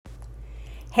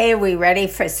Hey, are we ready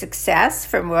for success,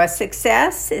 for more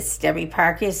success? It's Debbie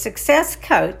Parker, your success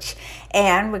coach,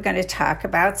 and we're going to talk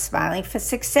about smiling for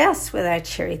success with our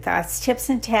cheery thoughts, tips,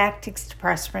 and tactics to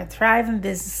prosper and thrive in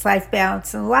business, life,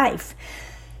 balance, and life.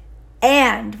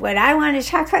 And what I want to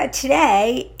talk about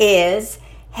today is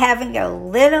having a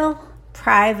little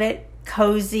private,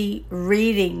 cozy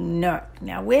reading nook.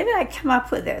 Now, where did I come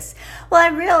up with this? Well,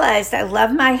 I realized I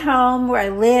love my home where I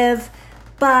live,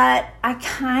 but I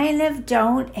kind of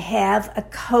don't have a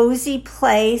cozy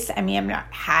place. I mean, I'm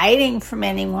not hiding from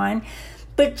anyone,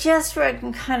 but just where I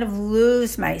can kind of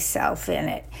lose myself in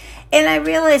it. And I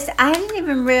realized I didn't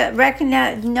even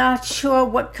recognize, not sure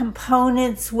what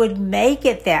components would make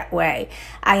it that way.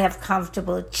 I have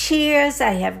comfortable chairs,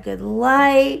 I have good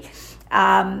light,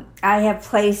 I have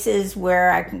places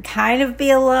where I can kind of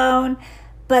be alone,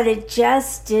 but it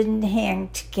just didn't hang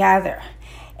together.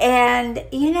 And,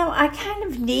 I kind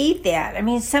of need that. I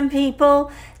mean, some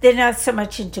people, they're not so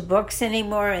much into books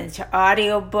anymore, into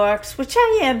audiobooks, which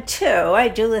I am too. I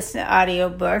do listen to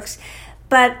audiobooks,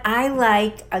 but I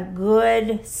like a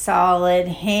good, solid,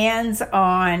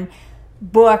 hands-on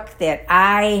book that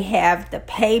I have the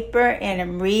paper and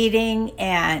I'm reading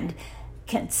and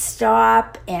can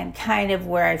stop and kind of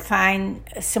where I find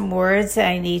some words that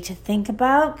I need to think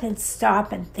about, can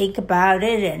stop and think about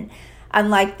it. And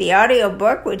unlike the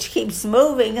audiobook, which keeps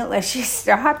moving unless you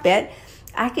stop it,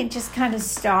 I can just kind of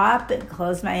stop and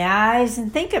close my eyes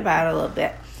and think about it a little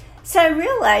bit. So I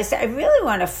realized I really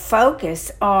want to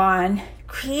focus on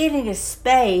creating a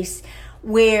space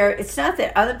where it's not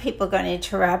that other people are going to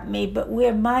interrupt me, but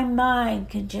where my mind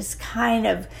can just kind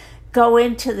of go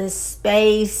into this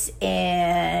space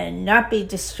and not be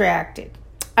distracted.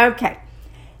 Okay,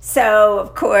 so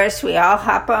of course we all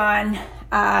hop on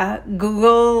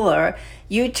Google or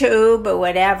YouTube or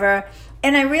whatever.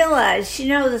 And I realized,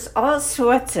 there's all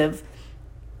sorts of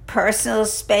personal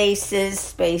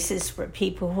spaces for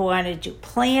people who want to do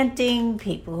planting,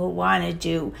 people who want to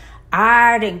do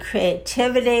art and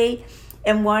creativity.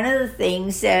 And one of the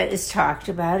things that is talked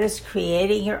about is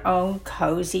creating your own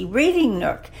cozy reading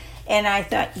nook. And I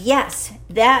thought, yes,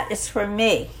 that is for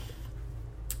me.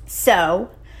 So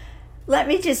let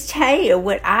me just tell you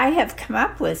what I have come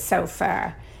up with so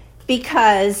far,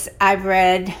 because I've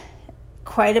read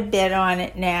quite a bit on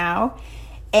it now,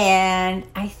 and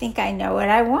I think I know what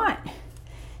I want.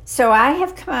 So I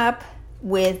have come up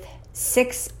with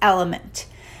 6 elements,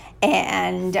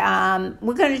 and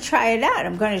we're going to try it out.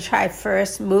 I'm going to try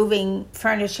first moving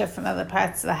furniture from other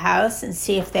parts of the house and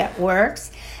see if that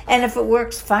works. And if it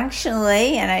works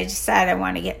functionally, and I decide I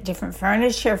want to get different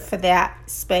furniture for that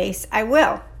space, I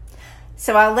will.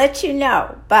 So I'll let you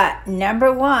know. But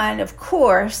number 1, of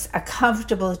course, a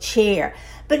comfortable chair.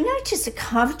 But not just a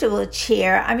comfortable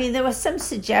chair. I mean, there were some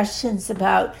suggestions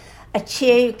about a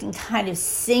chair you can kind of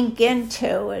sink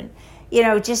into and,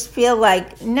 just feel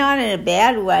like, not in a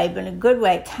bad way, but in a good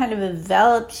way, it kind of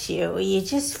envelops you. You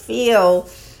just feel,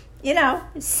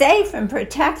 safe and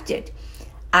protected.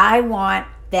 I want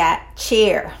that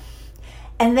chair.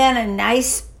 And then a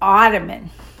nice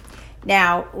ottoman.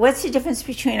 Now, what's the difference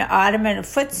between an ottoman and a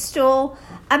footstool?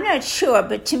 I'm not sure,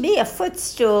 but to me, a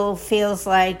footstool feels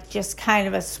like just kind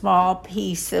of a small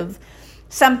piece of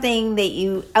something that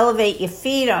you elevate your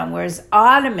feet on, whereas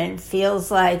ottoman feels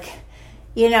like,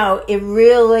 it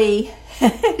really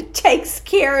takes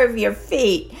care of your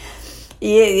feet.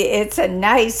 It's a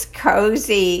nice,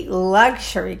 cozy,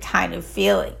 luxury kind of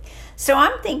feeling. So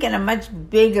I'm thinking a much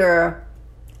bigger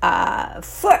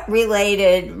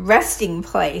foot-related resting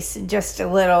place and just a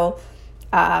little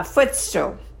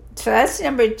footstool. So that's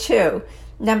number 2.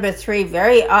 Number 3,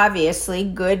 very obviously,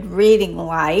 good reading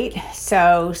light.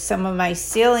 So some of my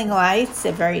ceiling lights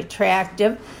are very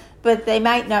attractive, but they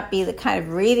might not be the kind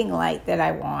of reading light that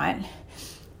I want.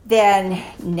 Then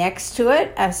next to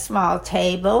it, a small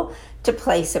table to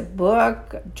place a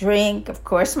book, a drink, of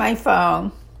course, my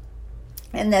phone.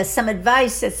 And there's some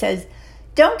advice that says,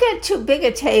 don't get too big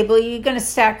a table. You're going to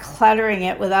start cluttering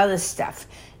it with other stuff.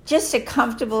 Just a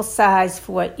comfortable size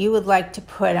for what you would like to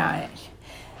put on it.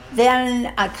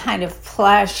 Then a kind of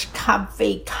plush,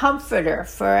 comfy comforter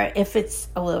for if it's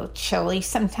a little chilly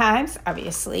sometimes.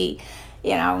 Obviously,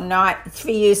 not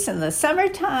for use in the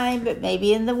summertime, but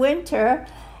maybe in the winter.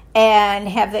 And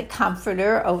have the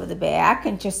comforter over the back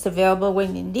and just available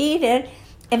when you need it.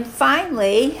 And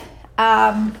finally,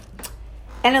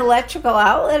 an electrical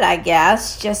outlet, I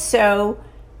guess, just so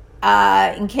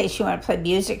in case you want to play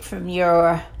music from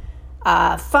your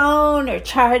phone or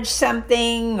charge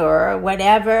something or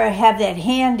whatever, have that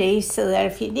handy so that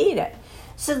if you need it.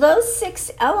 So those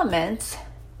 6 elements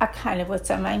are kind of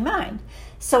what's on my mind.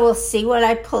 So we'll see what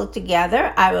I pull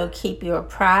together. I will keep you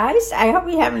apprised. I hope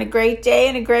you're having a great day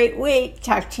and a great week.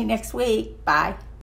 Talk to you next week. Bye.